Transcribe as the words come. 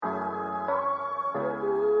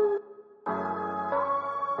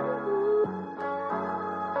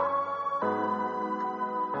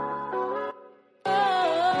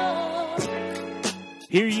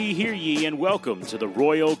Hear ye, and welcome to the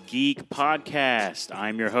Royal Geek Podcast.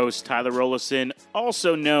 I'm your host, Tyler Rollison,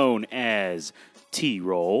 also known as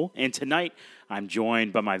T-Roll, and tonight I'm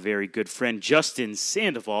joined by my very good friend Justin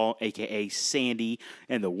Sandoval, a.k.a. Sandy,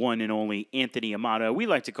 and the one and only Anthony Amato. We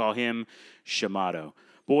like to call him Shamato.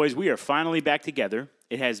 Boys, we are finally back together.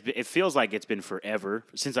 It feels like it's been forever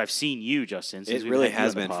since I've seen you, Justin. It really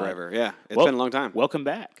has been forever. Yeah, it's been a long time. Welcome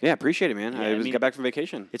back. Yeah, appreciate it, man. Yeah, I got back from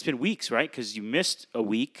vacation. It's been weeks, right? Because you missed a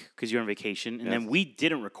week because you're on vacation, and then we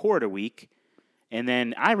didn't record a week, and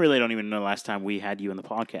then I really don't even know the last time we had you on the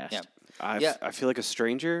podcast. Yeah. I feel like a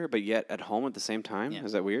stranger, but yet at home at the same time. Yeah.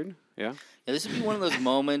 Is that weird? Yeah. Yeah, this would be one of those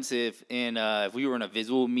moments if we were in a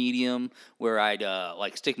visual medium where I'd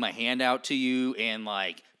stick my hand out to you and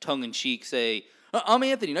tongue in cheek say, "I'm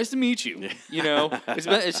Anthony. Nice to meet you." You know,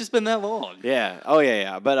 it's just been that long. Yeah. Oh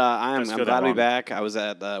yeah. But I'm Does feel glad that to be long. back. I was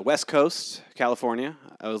at the West Coast, California.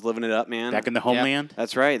 I was living it up, man. Back in the homeland?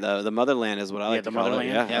 That's right. The motherland is what I like the to call motherland.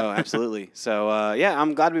 it. Yeah. Yeah. Oh, absolutely. So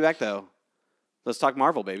I'm glad to be back though. Let's talk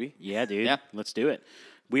Marvel, baby. Yeah, dude. Yeah. Let's do it.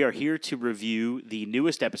 We are here to review the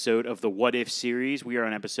newest episode of the What If series. We are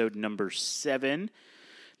on episode number 7.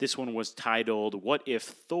 This one was titled, What If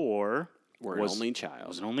Thor Was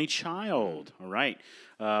an only child. All right.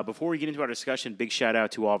 Before we get into our discussion, big shout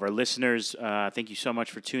out to all of our listeners. Thank you so much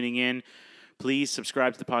for tuning in. Please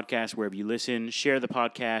subscribe to the podcast wherever you listen. Share the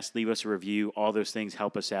podcast. Leave us a review. All those things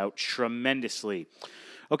help us out tremendously.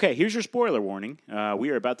 Okay, here's your spoiler warning. We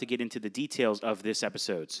are about to get into the details of this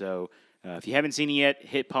episode. So if you haven't seen it yet,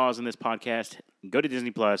 hit pause on this podcast. Go to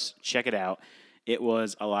Disney Plus. Check it out. It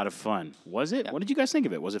was a lot of fun. Was it? Yeah. What did you guys think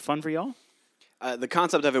of it? Was it fun for y'all? The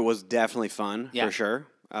concept of it was definitely fun, Yeah. for sure.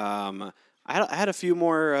 I had a few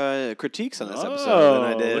more critiques on this episode than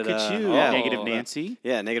I did. Look at you, yeah. Negative Nancy.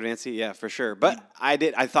 Yeah, Negative Nancy, yeah, for sure. But I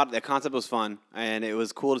thought the concept was fun, and it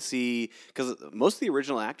was cool to see, because most of the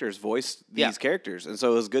original actors voiced these characters, and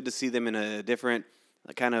so it was good to see them in a different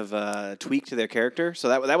kind of tweak to their character. So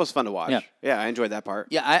that was fun to watch. Yeah. I enjoyed that part.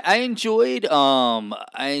 Yeah, I enjoyed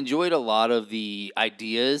a lot of the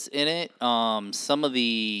ideas in it. Some of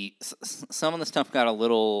the stuff got a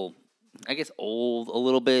little, I guess, old a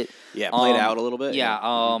little bit. Yeah, played out a little bit. Yeah,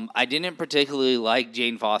 I didn't particularly like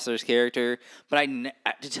Jane Foster's character, but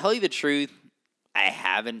to tell you the truth, I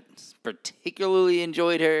haven't particularly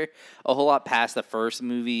enjoyed her a whole lot past the first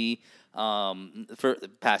movie.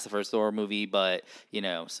 Past the first Thor movie, but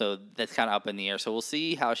so that's kind of up in the air. So we'll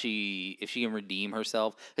see if she can redeem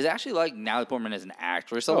herself. Because I actually like Natalie Portman as an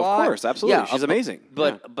actress a lot. Of course, absolutely, she's amazing.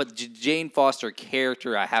 But Jane Foster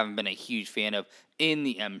character, I haven't been a huge fan of in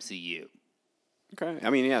the MCU. Okay, I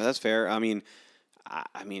mean, yeah, that's fair. I mean,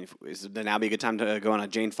 is now be a good time to go on a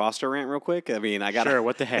Jane Foster rant real quick? I mean, I got Sure,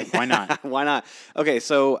 what the heck? Why not? Why not? Okay,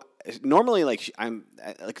 so normally, I'm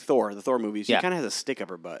like Thor, the Thor movies. She Yeah. kind of has a stick up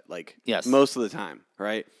her butt, Yes. most of the time,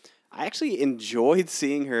 right? I actually enjoyed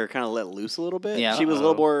seeing her kind of let loose a little bit. Yeah. She was a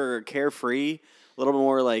little more carefree, a little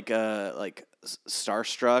more like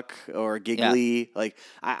starstruck or giggly. Like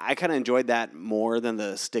I kind of enjoyed that more than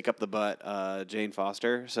the stick up the butt Jane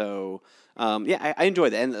Foster. So. I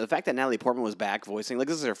enjoyed that, and the fact that Natalie Portman was back voicing, this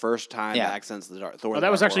is her first time back since the Thor. Oh,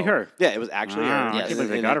 that was actually her. Yeah, it was actually her. I Yes. can't believe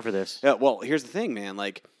they got her for this. Yeah, well, here's the thing, man.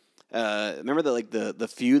 Remember the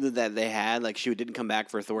feud that they had? She didn't come back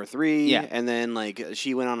for Thor 3. Yeah. And then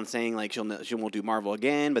she went on and saying she won't do Marvel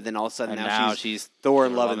again. But then all of a sudden And now now she's she's Thor: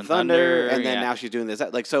 Love and Thunder, and then yeah. now she's doing this.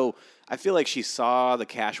 So I feel like she saw the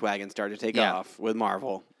cash wagon start to take Yeah. off with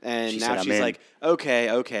Marvel, and She now said, "I'm she's in. like, okay,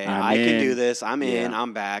 I'm I can in." do this. I'm in. Yeah.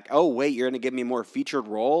 I'm back. Oh wait, you're gonna give me a more featured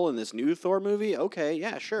role in this new Thor movie? Okay,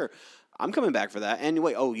 yeah, sure. I'm coming back for that. And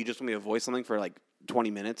wait, you just want me to voice something for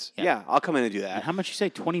 20 minutes? Yeah, I'll come in and do that. And how much you say?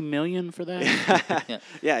 $20 million for that?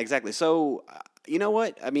 Yeah, exactly. So, you know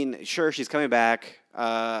what? I mean, sure, she's coming back.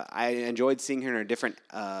 I enjoyed seeing her in a different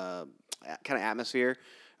kind of atmosphere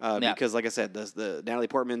because, like I said, the Natalie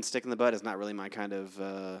Portman stick in the butt is not really my kind of.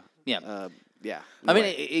 I mean,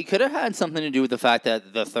 it could have had something to do with the fact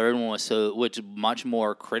that the third one was much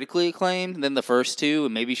more critically acclaimed than the first two,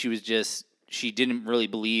 and maybe she didn't really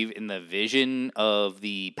believe in the vision of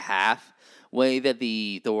the pathway that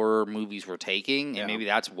the Thor movies were taking, and maybe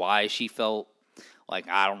that's why she felt like,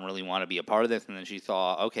 I don't really want to be a part of this, and then she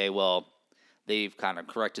thought, okay, well, they've kind of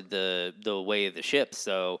corrected the way of the ship,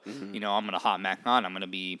 so I'm going to hop back on. I'm going to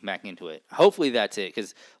be back into it. Hopefully that's it,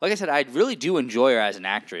 because like I said, I really do enjoy her as an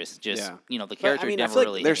actress. Just the character I never feel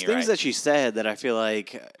really. there's hit me things right. that she said that I feel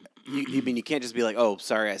like. You can't just be like, oh,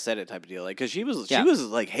 sorry, I said it type of deal. Because she was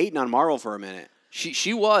hating on Marvel for a minute.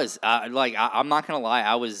 She was I'm not gonna lie,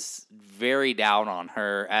 I was very down on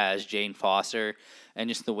her as Jane Foster, and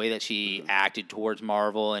just the way that she acted towards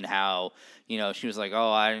Marvel and how she was like,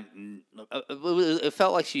 it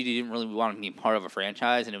felt like she didn't really want to be part of a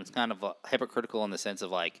franchise, and it was kind of hypocritical in the sense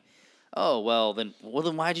of like, oh well, then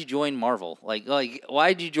why'd you join Marvel? Like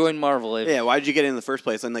why'd you join Marvel? Why'd you get in the first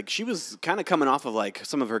place? And like she was kind of coming off of like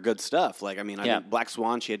some of her good stuff. Like I think Black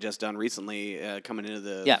Swan she had just done recently, coming into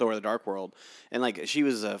the Thor: The Dark World, and like she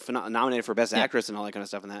was nominated for Best Actress and all that kind of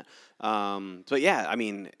stuff in that. But yeah, I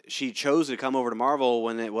mean she chose to come over to Marvel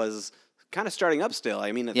when it was kind of starting up still.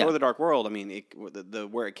 I mean, Thor: The Dark World. I mean,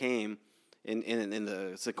 where it came in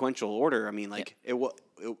the sequential order. I mean, like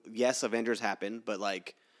yes, Avengers happened, but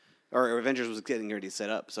like. Or Avengers was getting ready to set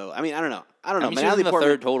up. So, I mean, I don't know. I mean, she was in the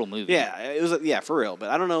third total movie. Yeah, it was, for real.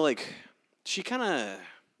 But I don't know, like, she kind of,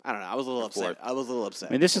 I don't know. I was a little upset.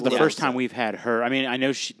 I mean, this is the first time we've had her. I mean, I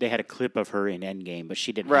know they had a clip of her in Endgame, but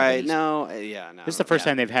she didn't. Right, no. This is the first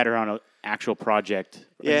time they've had her on an actual project.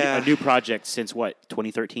 A new project since,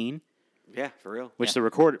 2013? Yeah, for real. Which they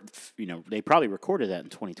probably recorded that in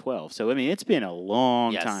 2012. So, I mean, it's been a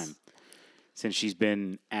long time since she's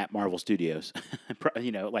been at Marvel Studios,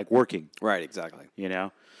 like working. Right, exactly.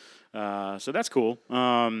 So that's cool.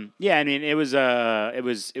 I mean, it was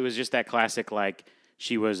just that classic, like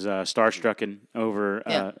she was starstruck over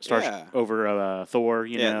Thor.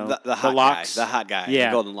 The hot locks, guy, the hot guy,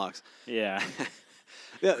 the golden locks. Yeah.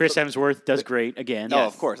 Chris Hemsworth does great again. Oh,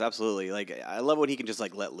 of course, absolutely. Like I love when he can just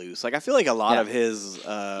like let loose. Like I feel like a lot of his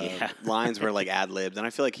lines were like ad libbed, and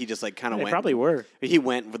I feel like he just like kind of went. Probably were. He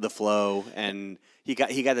went with the flow, and he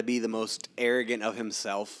got to be the most arrogant of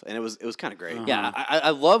himself, and it was kind of great. Uh-huh. Yeah,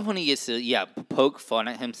 I love when he gets to poke fun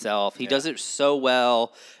at himself. He does it so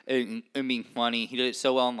well in being funny. He did it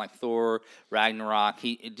so well in like Thor Ragnarok.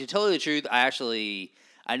 To tell you the truth, I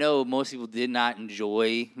know most people did not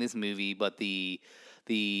enjoy this movie, but the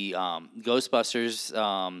Ghostbusters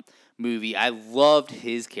movie, I loved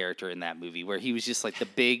his character in that movie where he was just like the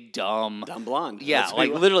big dumb blonde. Yeah,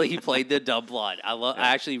 like literally he played the dumb blonde. I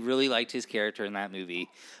actually really liked his character in that movie,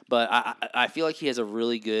 but I feel like he has a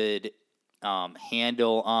really good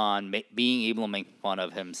handle on being able to make fun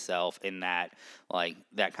of himself in that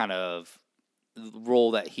that kind of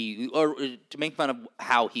role that or to make fun of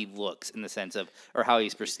how he looks in the sense of or how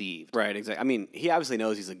he's perceived. Right, exactly. I mean, he obviously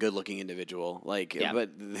knows he's a good-looking individual. But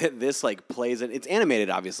this plays it. It's animated,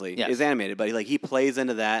 obviously. Yes. It's animated, but he plays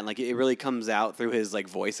into that, and it really comes out through his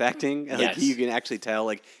voice acting. And, you can actually tell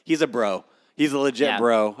he's a bro. He's a legit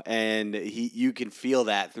bro, and you can feel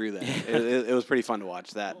that through that. It was pretty fun to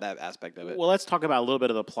watch that aspect of it. Well, let's talk about a little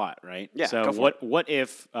bit of the plot, right? Yeah. So what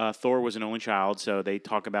if Thor was an only child? So they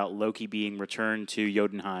talk about Loki being returned to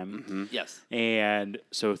Jotunheim. Mm-hmm. Yes. And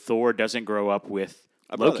so Thor doesn't grow up with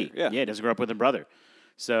Loki. Brother, yeah, doesn't grow up with a brother.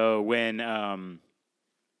 So when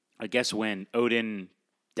when Odin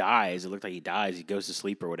dies, it looked like he dies. He goes to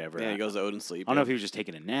sleep or whatever. Yeah, he goes to Odin's sleep. I don't know if he was just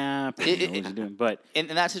taking a nap. Or what was he doing? But in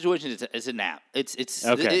that situation, it's a nap. It's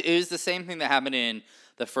okay. It was the same thing that happened in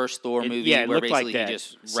the first Thor movie. Yeah, it where looked basically like that. He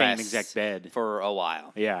just rests same exact bed for a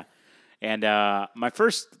while. Yeah, and my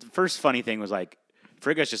first funny thing was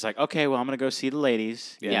Frigga's just okay, well, I'm going to go see the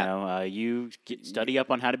ladies. You know, you study up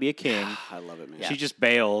on how to be a king. I love it, man. She just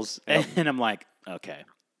bails, and I'm like, okay,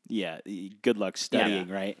 yeah, good luck studying,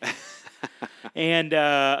 right? And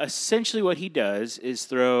essentially what he does is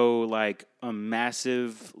throw a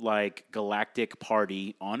massive galactic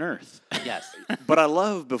party on Earth. Yes. But I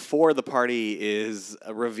love before the party is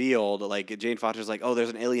revealed, Jane Foster's oh,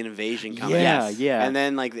 there's an alien invasion coming. Yeah, yeah. And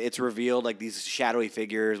then it's revealed these shadowy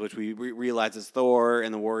figures, which we realize is Thor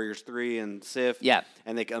and the Warriors 3 and Sif. Yeah.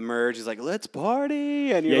 And they emerge. He's let's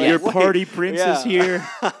party. And you're your party prince is here.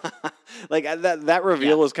 That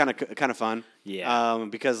reveal was kind of fun. Yeah.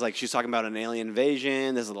 Because she's talking about an alien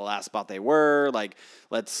invasion. This is the last spot they were.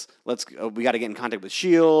 Let's we got to get in contact with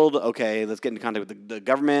S.H.I.E.L.D. Okay, let's get in contact with the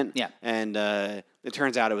government. Yeah. And it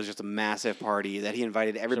turns out it was just a massive party that he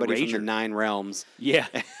invited everybody from the 9 realms. Yeah.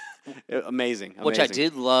 Amazing. Which I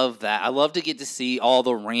did love that. I love to get to see all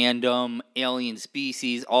the random alien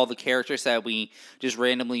species, all the characters that we just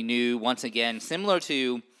randomly knew. Once again, similar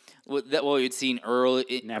to what we had seen earlier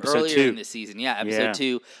in the season. Yeah, episode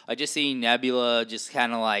 2. I just seeing Nebula just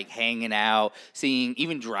kind of hanging out, seeing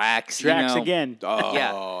even Drax. Drax again. Oh,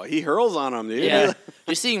 yeah. He hurls on him, dude. Yeah.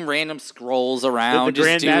 Just seeing random scrolls around, the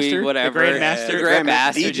just doing whatever. The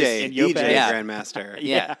Grandmaster. DJ Grandmaster.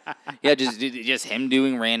 Yeah. Yeah, just him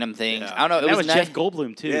doing random things. Yeah. I don't know. That was Jeff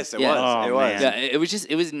Goldblum, too. Yes, it was. Oh, it was. Yeah,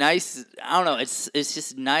 it was nice. I don't know. It's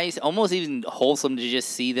just nice, almost even wholesome to just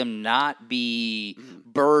see them not be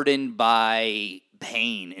burdened by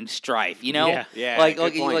pain and strife. You know, Yeah,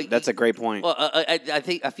 good point. That's a great point. Well,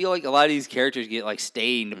 I feel like a lot of these characters get like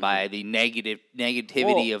stained by the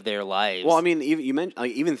negativity of their lives. Well, I mean, even you mentioned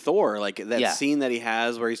even Thor, like that scene that he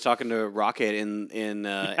has where he's talking to Rocket in in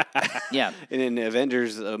an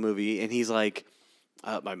Avengers movie, and he's like,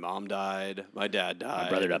 my mom died, my dad died, my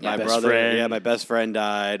brother died, my best friend. Yeah, my best friend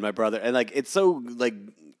died, my brother, and like it's so like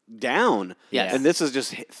down. Yes. And this is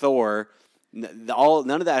just Thor. None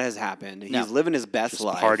of that has happened. He's living his best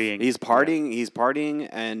life. Partying. He's partying. Yeah. He's partying,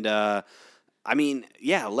 and I mean,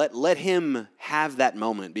 let him have that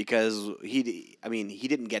moment because he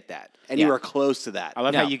didn't get that anywhere close to that. I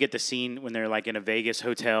love how you get the scene when they're like in a Vegas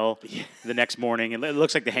hotel the next morning, and it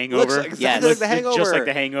looks like The Hangover. Looks exactly like The Hangover. Just like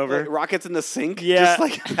The Hangover. Like Rocket's in the sink. Yeah. Just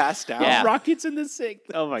like passed out. Yeah. Rocket's in the sink.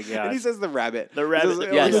 Oh my god. And he says the rabbit. The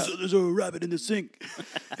rabbit. There's a rabbit in the sink.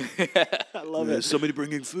 I love it. Somebody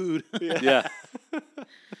bringing food. Yeah.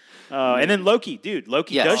 And then Loki, dude.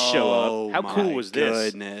 Loki does show up. How my cool was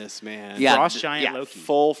this? Goodness, man. Yeah. Frost giant Loki.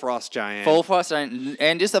 Full frost giant. Full frost giant,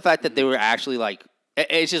 and just the fact that they were actually like,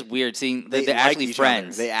 it's just weird seeing they're actually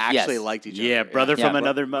friends. They actually liked each other. Yeah, brother from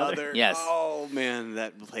another mother. Yes. Oh man,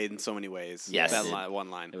 that played in so many ways. Yes. That one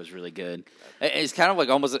line. It was really good. It's kind of like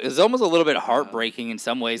it's almost a little bit heartbreaking in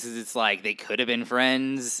some ways. Is it's like they could have been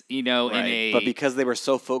friends, you know, but because they were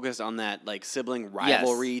so focused on that like sibling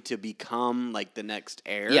rivalry to become like the next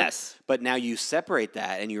heir. Yes. But now you separate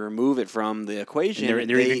that and you remove it from the equation. And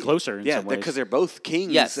they're even closer in some ways. because they're both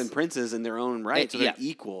kings Yes. and princes in their own right, so they're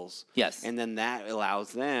equals. Yes. And then that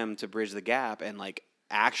allows them to bridge the gap and like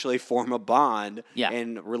actually form a bond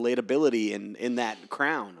and relatability in that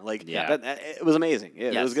crown. Like it was amazing.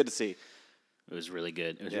 It was good to see. It was really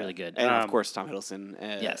good. It was really good. And of course Tom Hiddleston.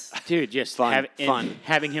 Yes. Dude, just fun.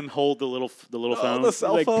 having him hold the little phone, the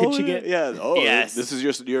cell like phone. pitching it. Yeah. Oh, Yes. This is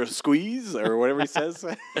your squeeze or whatever he says.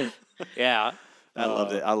 Yeah. I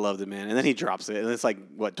loved it. I loved it, man. And then he drops it, and it's like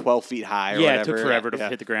 12 feet high. Or Yeah, whatever. it took forever to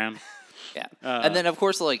hit the ground. Yeah. And then of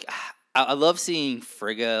course, like I love seeing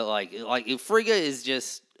Frigga. Like Frigga is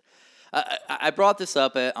just. I brought this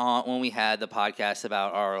up when we had the podcast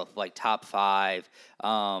about our like top 5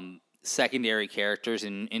 secondary characters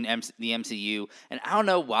in the MCU, and I don't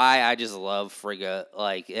know why I just love Frigga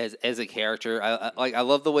like as a character. I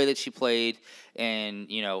love the way that she played, and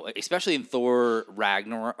you know, especially in Thor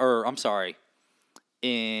Ragnarok, or I'm sorry,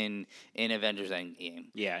 in Avengers Endgame.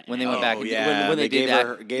 Yeah, when they went back, when they gave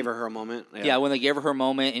did her a moment. Yeah, when they gave her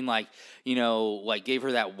moment and like, you know, like gave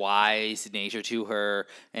her that wise nature to her,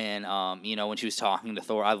 and you know, when she was talking to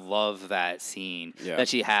Thor, I love that scene that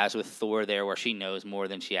she has with Thor there, where she knows more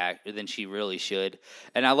than she really should,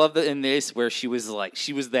 and I love that in this where she was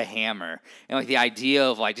the hammer, and like the idea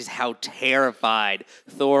of like just how terrified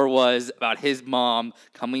Thor was about his mom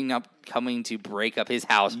coming to break up his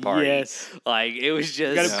house party. Yes, like it was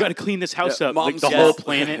just gotta clean this house up. Like Mom's the whole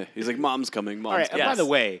planet. He's like, Mom's coming. Mom's All right. coming. And by the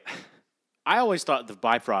way, I always thought the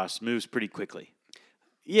Bifrost moves pretty quickly.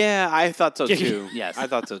 Yeah, I thought so too. Yes. I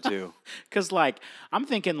thought so too. Because like I'm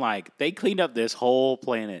thinking like they cleaned up this whole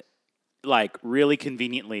planet like really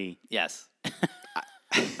conveniently. Yes.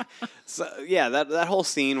 So yeah, that whole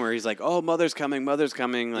scene where he's like, "Oh, mother's coming.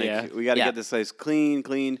 Like we got to get this place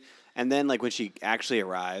clean." And then, like, when she actually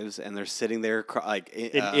arrives and they're sitting there, like,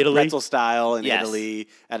 in Italy? pretzel style in Italy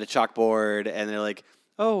at a chalkboard, and they're like,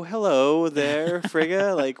 "Oh, hello there,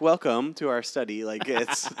 Frigga. Like, welcome to our study." Like, it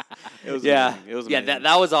was amazing. It was amazing.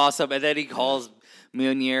 that was awesome. And then he calls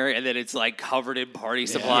Mjolnir, and then it's like covered in party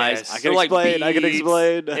supplies. Yes. I can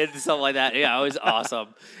explain. And stuff like that. Yeah, it was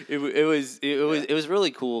awesome. It was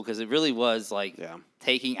really cool because it really was like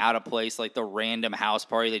taking out a place like the random house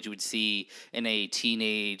party that you would see in a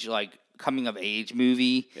teenage like coming of age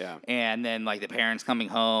movie. Yeah. And then like the parents coming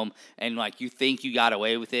home and like you think you got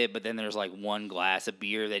away with it, but then there's like one glass of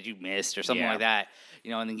beer that you missed or something like that. You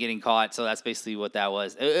know, and then getting caught. So that's basically what that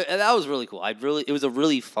was. That was really cool. It was a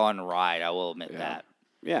really fun ride. I will admit that.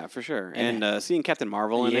 Yeah, for sure. And seeing Captain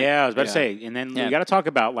Marvel in it. Yeah, I was about to say. And then we got to talk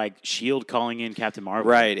about like S.H.I.E.L.D. calling in Captain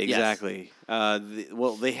Marvel. Right, exactly. Yes.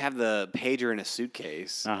 They have the pager in a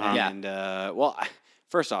suitcase. And,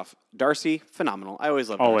 first off, Darcy, phenomenal. I always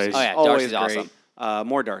love Darcy. Oh, yeah, always Darcy's great. awesome.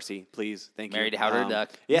 More Darcy, please. Thank you. Married to Howard the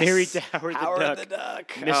Duck. Yes. Married to Howard the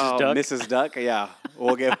Duck. Mrs. Duck. Mrs. Duck, yeah.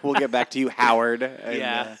 We'll get back to you, Howard.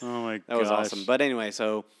 And, oh, my God. That was awesome. But anyway,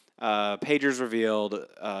 so... Pager's revealed.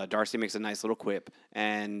 Darcy makes a nice little quip,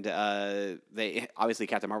 and they obviously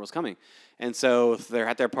Captain Marvel's coming, And so they're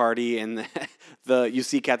at their party, and you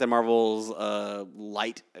see Captain Marvel's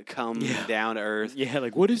light come down to Earth. Yeah,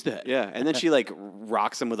 like, what is that? Yeah, and then she like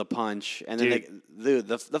rocks him with a punch, and then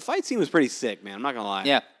the fight scene was pretty sick, man. I'm not gonna lie.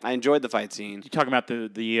 Yeah, I enjoyed the fight scene. You talking about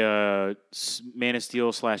the Man of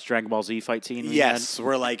Steel / Dragon Ball Z fight scene? Yes,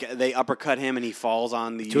 where like they uppercut him and he falls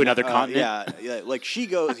on the to another continent. Yeah, like she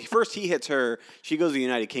goes first. He hits her. She goes to the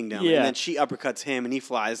United Kingdom, and then she uppercuts him, and he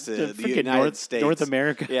flies to the United States, North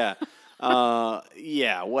America. Yeah.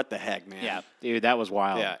 Yeah, what the heck, man? Yeah, dude, that was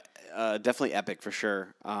wild. Yeah, definitely epic for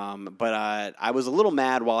sure. But I was a little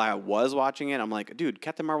mad while I was watching it. I'm like, dude,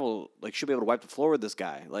 Captain Marvel like should be able to wipe the floor with this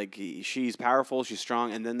guy. Like she's powerful, she's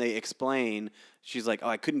strong, and then they explain she's like, oh,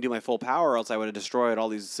 I couldn't do my full power, or else I would have destroyed all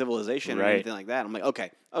these civilization and everything like that. I'm like,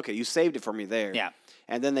 okay, you saved it for me there. Yeah.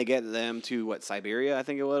 And then they get them to Siberia, I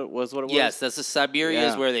think it was what it was. Yes, that's Siberia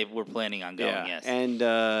is where they were planning on going. Yes,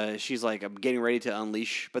 and she's like, I'm getting ready to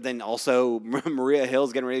unleash, but then also Maria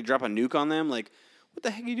Hill's getting ready to drop a nuke on them. Like, what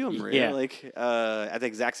the heck are you doing, Maria? Yeah. Like, at the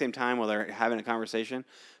exact same time while they're having a conversation.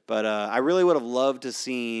 But I really would have loved to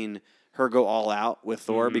seen her go all out with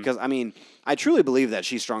Thor because I mean, I truly believe that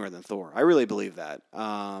she's stronger than Thor. I really believe that.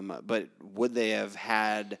 But would they have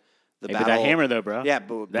had the battle? That hammer though, bro. Yeah,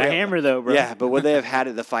 but hammer though, bro. Yeah, but would they have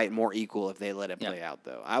had the fight more equal if they let it play out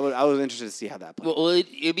though? I was interested to see how that played. Well,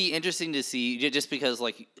 it'd be interesting to see just because,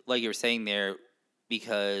 like you were saying there,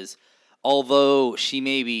 because although she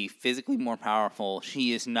may be physically more powerful,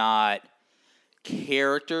 she is not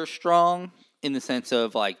character strong in the sense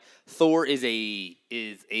of like Thor is a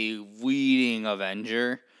leading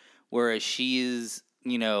Avenger, whereas she is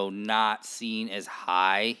not seen as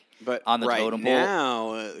high. But on the totem pole.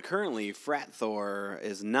 Now, currently, Frat Thor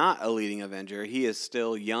is not a leading Avenger. He is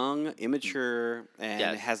still young, immature,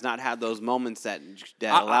 and has not had those moments that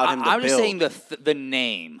allowed him to build. I'm just saying the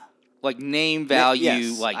name. Like name value,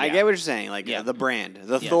 yes, I get what you're saying. Like the brand,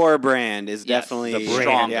 Thor brand is definitely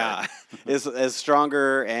stronger. Yeah, is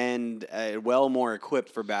stronger and well more equipped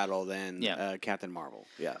for battle than Captain Marvel.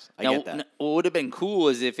 Yes, I get that. What would have been cool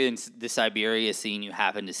is if in the Siberia scene you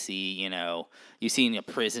happen to see, you seen a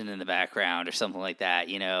prison in the background or something like that.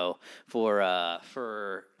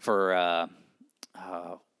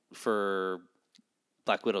 For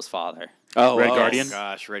Black Widow's father. Red Guardian.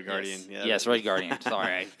 Gosh, Red Guardian. Yes, Red Guardian.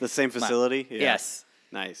 Sorry, the same facility. Yeah. Yes,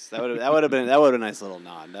 nice. That would have been a nice little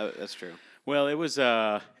nod. That's true. Well, it was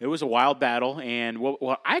a wild battle, and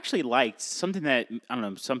what I actually liked something that I don't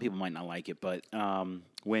know. Some people might not like it, but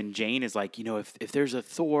when Jane is like, if there's a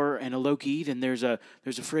Thor and a Loki, then there's a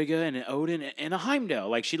Frigga and an Odin and a Heimdall.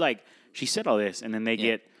 Like she said all this, and then they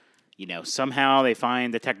get. Somehow they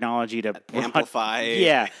find the technology to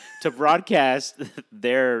amplify. To broadcast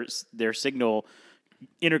their signal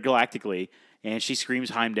intergalactically. And she screams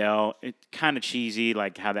Heimdall. It's kind of cheesy,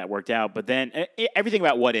 like how that worked out. But then everything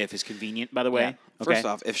about What If is convenient, by the way. Yeah. First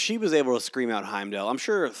off, if she was able to scream out Heimdall, I'm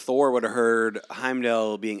sure Thor would have heard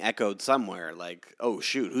Heimdall being echoed somewhere. Like, oh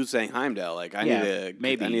shoot, who's saying Heimdall? Like, I need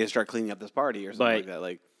to start cleaning up this party or something like that.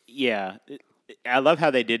 Like, yeah. I love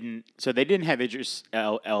how they didn't. So they didn't have Idris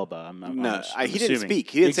Elba. He didn't speak.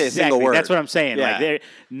 He didn't say a single word. That's what I'm saying. Yeah. Like,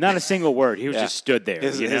 not a single word. He was just stood there.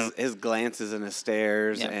 His glances and his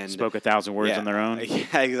stares and spoke 1,000 words on their own.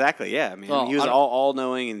 Yeah, exactly. Yeah, I mean, he was all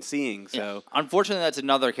knowing and seeing. So unfortunately, that's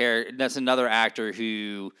another character. That's another actor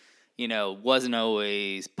who wasn't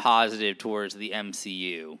always positive towards the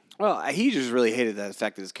MCU. Well, he just really hated the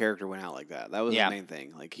fact that his character went out like that. That was the main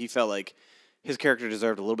thing. Like he felt like his character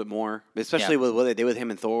deserved a little bit more, especially with what they did with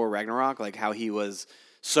him in Thor Ragnarok, like how he was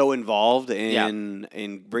so involved in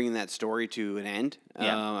bringing that story to an end.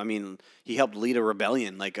 I mean, he helped lead a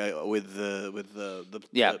rebellion, like with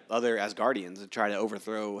the other Asgardians to try to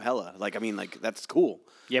overthrow Hela. Like, I mean, like that's cool.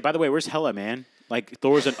 Yeah. By the way, where's Hela, man? Like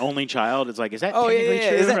Thor's an only child. It's like, is that technically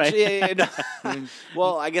true? Right?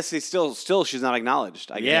 Well, I guess he's still she's not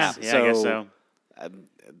acknowledged. I guess. Yeah, I guess so.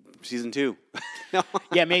 Season 2.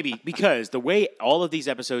 Yeah, maybe. Because the way all of these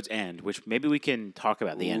episodes end, which maybe we can talk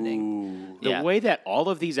about the ending. The way that all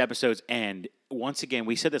of these episodes end, once again,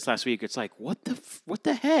 we said this last week, it's like, what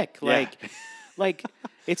the heck? Like,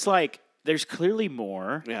 it's like, there's clearly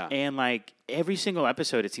more. Yeah. And like, every single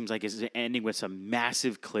episode, it seems like is ending with some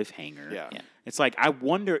massive cliffhanger. Yeah. It's like, I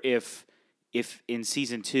wonder if in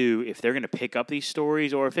season 2, if they're going to pick up these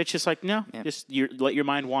stories, or if it's just like, no, just let your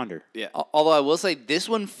mind wander. Yeah. Although I will say this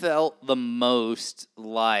one felt the most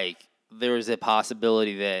like there was a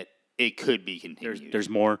possibility that it could be continued. There's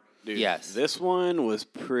more. Dude, Yes. This one was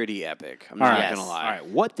pretty epic. I'm not going to lie. All right,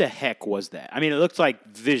 what the heck was that? I mean, it looked like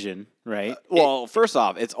Vision, right? Well, first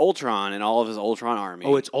off, it's Ultron and all of his Ultron army.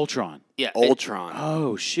 Oh, it's Ultron. Yeah. Ultron.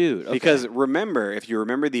 Oh, shoot. Okay. Because remember, if you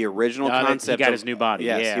remember the original concept, he got his new body.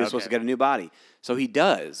 Yes, Yeah, he was supposed to get a new body. So he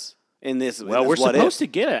does in this. Well, in we're this What supposed If.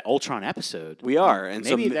 to get an Ultron episode. We are, and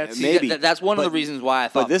Maybe so that's- maybe that's one of the reasons why I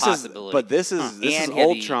thought this possibility. this is And he had the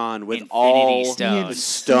Ultron with Infinity all Stones.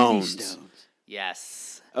 stones.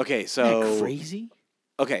 Yes. Okay, Isn't that so crazy.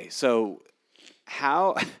 okay, so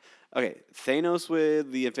how? Okay, Thanos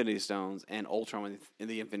with the Infinity Stones and Ultron with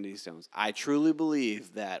the Infinity Stones. I truly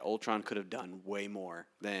believe that Ultron could have done way more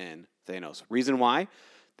than Thanos. Reason why?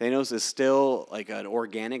 Thanos is still like an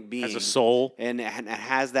organic being, Has a soul. and it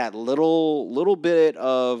has that little bit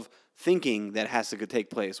of thinking that has to take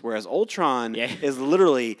place. Whereas Ultron is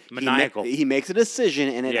literally Maniacal. He makes a decision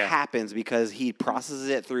and it Yeah. happens because he processes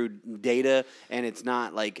it through data, and it's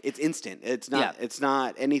not like it's instant. It's not. Yeah. It's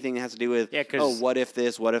not anything that has to do with Yeah, 'cause- what if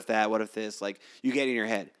this, what if that, what if this. Like you get in your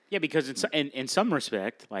head. Yeah, because in some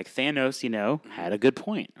respect, like Thanos, had a good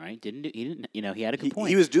point, right? He didn't, he had a good point.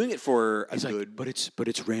 He was doing it for a He's like, good. but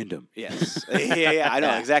it's random. Yes. yeah, I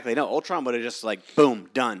know exactly. No, Ultron would have just like boom,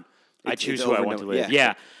 done. I It's choose who over I and want to over. live.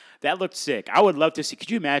 Yeah. That looked sick. I would love to see.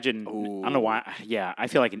 Could you imagine? I don't know why. Yeah, I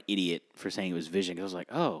feel like an idiot for saying it was Vision because I was like,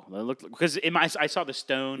 oh, that looked because I saw the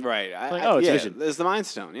stone. Right. Like, oh, it's yeah, Vision. It's the Mind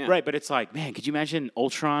Stone. Yeah. Right, but it's like, man, could you imagine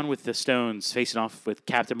Ultron with the stones facing off with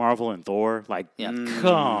Captain Marvel and Thor? Like,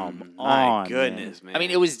 come My on, goodness, man. I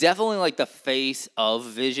mean, it was definitely like the face of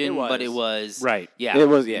Vision, It but it was. was Right. Yeah, It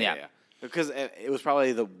was. Yeah. Because it was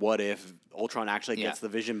probably the what if Ultron actually gets Yeah. the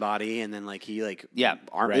Vision body and then like he like Yeah.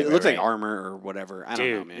 armor. Right, It looks right, like armor or whatever. I don't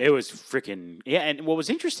Dude, know, man. it was freaking And what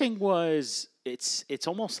was interesting was it's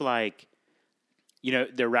almost like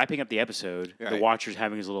they're wrapping up the episode. The Right. Watcher's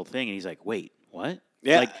having his little thing, and he's like, "Wait, what?"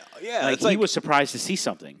 Yeah, like, yeah, Like it's he like- was surprised to see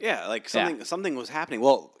something. Yeah, like something was happening.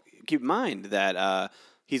 Well, keep in mind that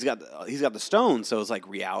he's got the stone, so it's like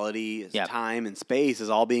reality, Yeah. time, and space is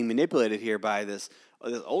all being manipulated here by this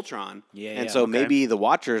Ultron. Yeah, and yeah, so okay. maybe the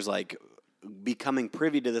Watcher's like becoming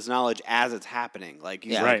privy to this knowledge as it's happening. Like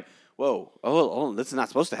he's Yeah. like, Right. whoa, oh, this is not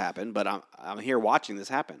supposed to happen, but I'm here watching this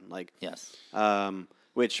happen. Like, Yes.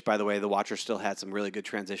 which, by the way, the Watcher still had some really good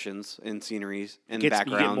transitions in sceneries and You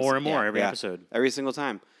backgrounds. get more and more every Yeah, episode. every single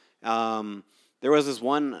time. There was this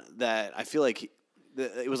one that I feel like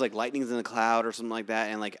it was like lightning's in the cloud or something like that,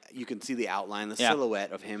 and like you can see the outline, the Yeah.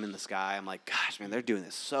 silhouette of him in the sky. I'm like, gosh, man, they're doing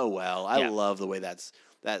this so well. I Yeah. love the way that's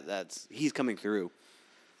he's coming through.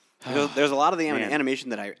 There's a lot of the Man. animation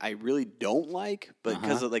that I really don't like, but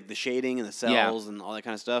because of like the shading and the cells and all that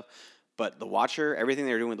kind of stuff. But the Watcher, everything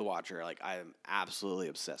they were doing with the Watcher, like I am absolutely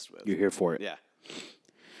obsessed with. You're here for it. Yeah.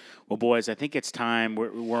 Well, boys, I think it's time.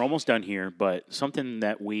 We're almost done here, but something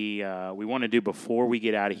that we want to do before we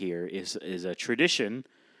get out of here is a tradition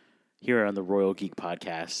here on the Royal Geek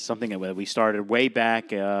Podcast. Something that we started way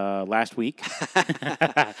back last week.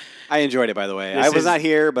 I enjoyed it, by the way. This I was is- not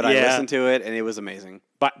here, but I yeah. listened to it, and it was amazing.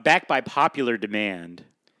 But back by popular demand,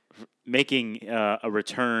 making a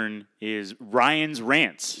return is Ryan's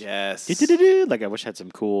Rants. Yes. Do-do-do-do. Like I wish I had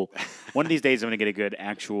some cool. One of these days, I'm going to get a good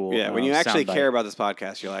actual. Yeah, when you actually soundbite. care about this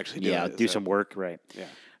podcast, you'll actually do Yeah, it. do so- some work, right?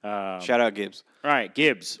 Yeah. Shout out Gibbs. All right,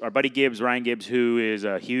 Gibbs, our buddy Gibbs, Ryan Gibbs, who is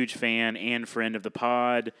a huge fan and friend of the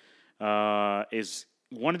pod, is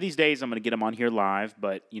one of these days I'm going to get him on here live,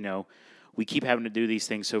 but we keep having to do these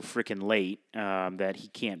things so freaking late that he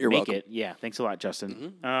can't You're make welcome. it. Yeah, thanks a lot,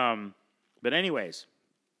 Justin. But anyways,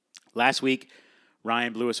 last week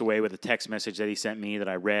Ryan blew us away with a text message that he sent me that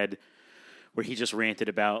I read, where he just ranted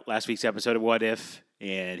about last week's episode of What If,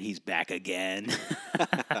 and he's back again.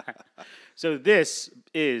 So this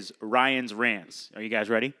is Ryan's Rants. Are you guys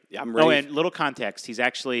ready? Yeah, I'm ready. Oh, and little context. He's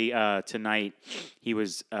actually, tonight, he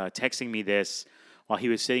was texting me this while he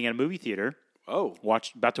was sitting at a movie theater, Oh.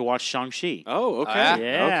 about to watch Shang-Chi. Oh, okay. yeah?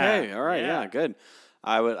 Yeah. Okay. All right. Yeah. Yeah, good.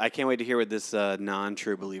 I can't wait to hear what this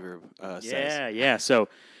non-true believer says. Yeah. So,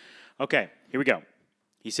 okay, here we go.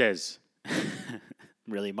 He says,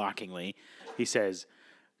 really mockingly, he says,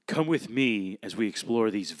 "Come with me as we explore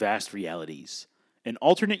these vast realities. An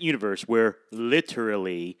alternate universe where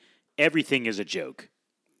literally everything is a joke.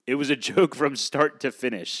 It was a joke from start to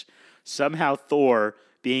finish. Somehow Thor,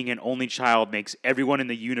 being an only child, makes everyone in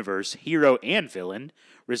the universe, hero and villain,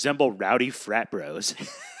 resemble rowdy frat bros."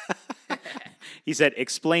 He said,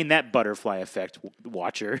 "Explain that butterfly effect,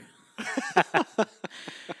 Watcher."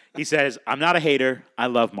 He says, "I'm not a hater. I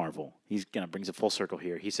love Marvel." He's gonna brings it full circle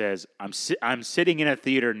here. He says, I'm sitting in a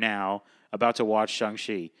theater now about to watch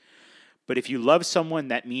Shang-Chi. But if you love someone,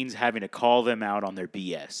 that means having to call them out on their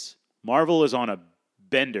BS. Marvel is on a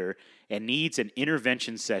bender and needs an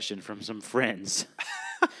intervention session from some friends.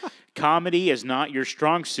 Comedy is not your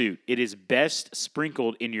strong suit. It is best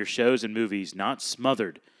sprinkled in your shows and movies, not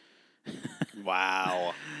smothered.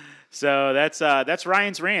 Wow. So that's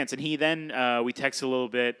Ryan's rants, and he then we texted a little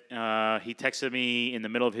bit. He texted me in the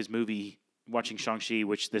middle of his movie watching Shang-Chi,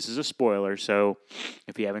 which this is a spoiler. So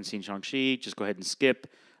if you haven't seen Shang-Chi, just go ahead and skip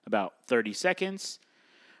about 30 seconds.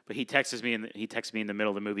 But he texts me in the middle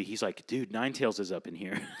of the movie. He's like, "Dude, Ninetales is up in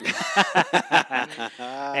here."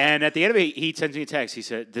 And at the end of it, he sends me a text. He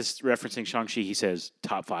said, "This referencing Shang-Chi." He says,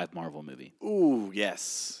 "Top 5 Marvel movie." Ooh,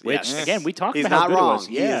 yes. Which yes. again, we talked He's about how not good wrong. it was.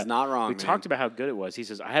 He is not wrong. We man. talked about how good it was. He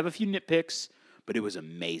says, "I have a few nitpicks, but it was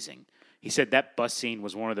amazing." He said that bus scene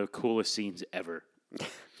was one of the coolest scenes ever.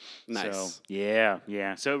 Nice. So,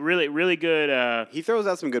 yeah. So really, really good. He throws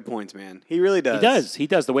out some good points, man. He really does. He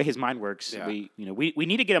does. The way his mind works. Yeah. We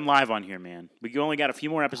need to get him live on here, man. We only got a few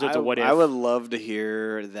more episodes of What If. I would love to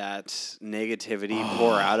hear that negativity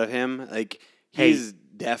pour out of him. Like Hey. he's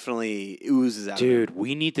definitely oozes out. Dude,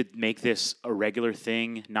 we need to make this a regular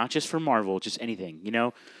thing, not just for Marvel, just anything,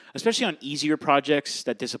 especially on easier projects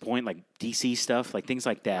that disappoint, like DC stuff, like things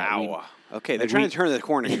like that. Wow. Okay, they're trying to turn the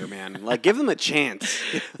corner here, man. Like, give them a chance.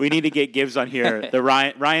 We need to get Gibbs on here. The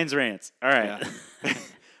Ryan's rants. All right. Yeah.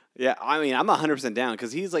 Yeah, I mean, I'm 100% down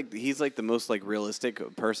because he's like the most like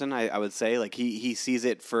realistic person. I would say like he sees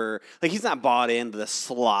it for like he's not bought into the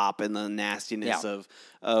slop and the nastiness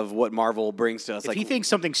of what Marvel brings to us. If like he thinks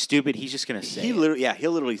something stupid, he's just gonna say he'll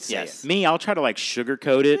literally say it. Me, I'll try to like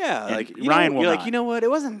sugarcoat it. Yeah, and like Ryan will you're not. like, you know what?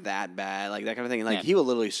 It wasn't that bad, like that kind of thing. And like Yeah. he will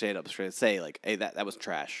literally straight say like, "Hey, that was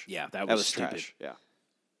trash." Yeah, that was was stupid. trash. Yeah.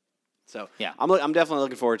 So Yeah. I'm definitely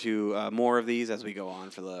looking forward to more of these as we go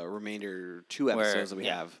on for the remainder 2 episodes that we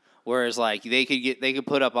have. Whereas like they could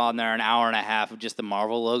put up on there an hour and a half of just the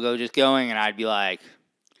Marvel logo just going, and I'd be like,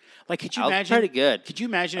 could you that was imagine? pretty good. Could you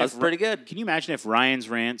imagine? That was pretty good. Can you imagine if Ryan's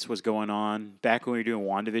rants was going on back when we were doing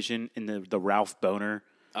WandaVision in the Ralph Boner?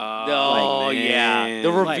 Oh man. yeah,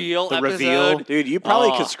 the reveal the episode. reveal. Dude, you probably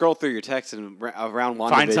Oh. could scroll through your text and around WandaVision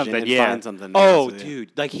Find something, and yeah. find something. Oh, Yeah.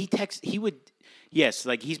 dude, like he would. Yes,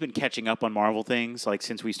 like he's been catching up on Marvel things like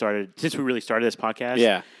since we really started this podcast.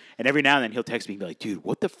 Yeah. And every now and then he'll text me and be like, "Dude,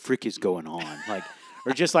 what the frick is going on?" Like,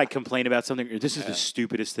 or just like complain about something. Or this is the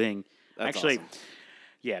stupidest thing. That's Actually, awesome.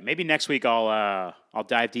 yeah, maybe next week I'll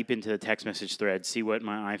dive deep into the text message thread, see what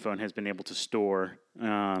my iPhone has been able to store,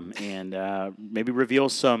 and maybe reveal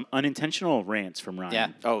some unintentional rants from Ryan. Yeah.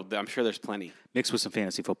 Oh, I'm sure there's plenty. Mixed with some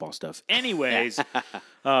fantasy football stuff. Anyways,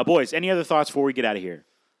 boys, any other thoughts before we get out of here?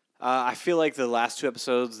 I feel like the last 2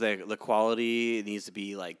 episodes, the quality needs to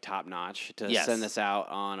be like top notch to Yes. send this out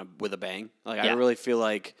with a bang. Like I Yeah. really feel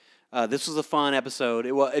like this was a fun episode.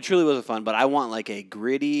 It truly was a fun, but I want like a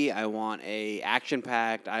gritty. I want a action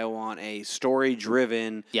packed. I want a story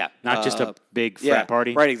driven. Yeah. Not just a big frat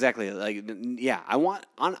party. Right, exactly. Like, yeah, I want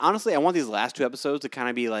honestly, I want these last 2 episodes to kind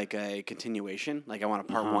of be like a continuation. Like, I want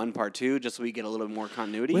a part 1, part 2, just so we get a little more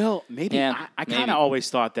continuity. Well, maybe Yeah, I maybe. kind of always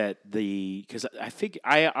thought that because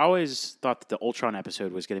I always thought that the Ultron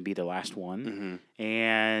episode was going to be the last one,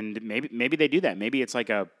 and maybe they do that. Maybe it's like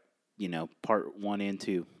a part 1 and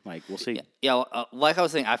 2. Like we'll see. Yeah, like I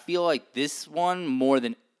was saying, I feel like this one more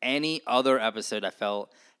than any other episode I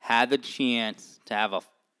felt had the chance to have a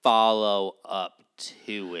follow up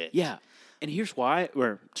to it. Yeah. And here's why.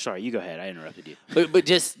 Or sorry, you go ahead. I interrupted you. But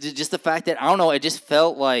just the fact that I don't know, it just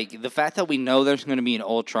felt like the fact that we know there's going to be an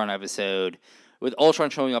Ultron episode, with Ultron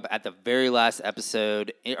showing up at the very last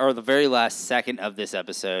episode or the very last second of this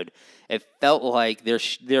episode, it felt like there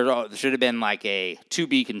should have been like a to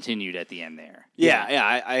be continued at the end there. Yeah,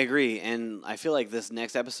 I agree, and I feel like this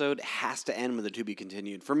next episode has to end with a to be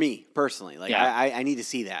continued for me personally. Like, Yeah. I need to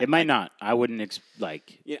see that. It might not. I wouldn't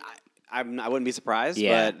Yeah, I wouldn't be surprised.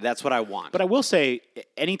 Yeah. But that's what I want. But I will say,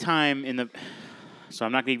 anytime in the. So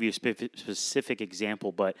I'm not going to give you a specific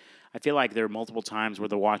example, but I feel like there are multiple times where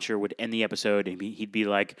the watcher would end the episode and he'd be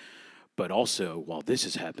like, "But also, while this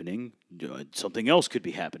is happening, something else could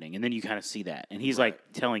be happening," and then you kind of see that, and he's like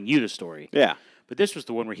telling you the story. yeah, But this was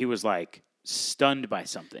the one where he was like stunned by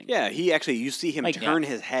something. yeah. He actually, you see him turn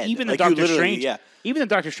his head. Even like, the you Doctor literally- Strange, yeah. even the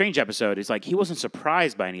Doctor Strange episode is like he wasn't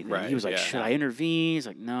surprised by anything. Right, He was like, yeah. "Should I intervene?" He's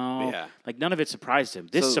like, "No." Yeah. Like none of it surprised him.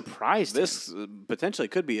 This So surprised him. This potentially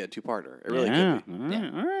could be a 2-parter. It really Yeah. could be. All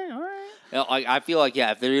right. All right. All right. You know, I feel like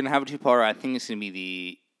if they're gonna have a 2-parter, I think it's gonna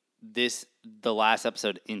be the last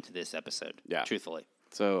episode into this episode. Yeah. Truthfully.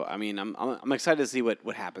 So I mean, I'm excited to see what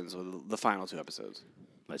happens with the final 2 episodes.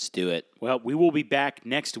 Let's do it. Well, we will be back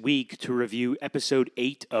next week to review episode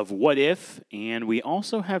 8 of What If, and we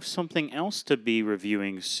also have something else to be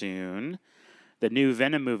reviewing soon. The new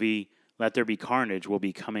Venom movie, Let There Be Carnage will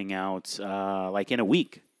be coming out like in a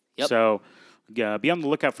week. Yep. So be on the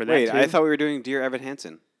lookout for that. Wait, too. I thought we were doing Dear Evan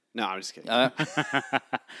Hansen. No, I'm just kidding.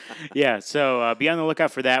 Yeah, so be on the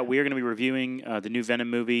lookout for that. We are going to be reviewing the new Venom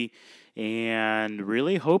movie and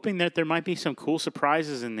really hoping that there might be some cool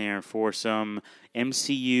surprises in there for some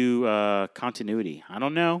MCU continuity. I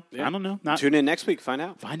don't know. Yeah. I don't know. Tune in next week. Find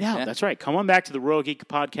out. Find out. Yeah. That's right. Come on back to the Royal Geek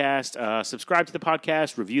Podcast. Subscribe to the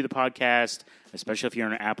podcast. Review the podcast, especially if you're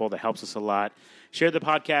on Apple. That helps us a lot. Share the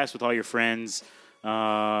podcast with all your friends. We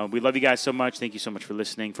love you guys so much. Thank you so much for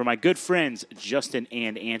listening. For my good friends, Justin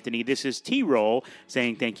and Anthony, this is T-Roll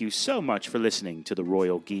saying thank you so much for listening to the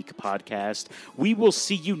Royal Geek Podcast. We will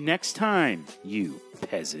see you next time, you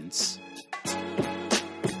peasants.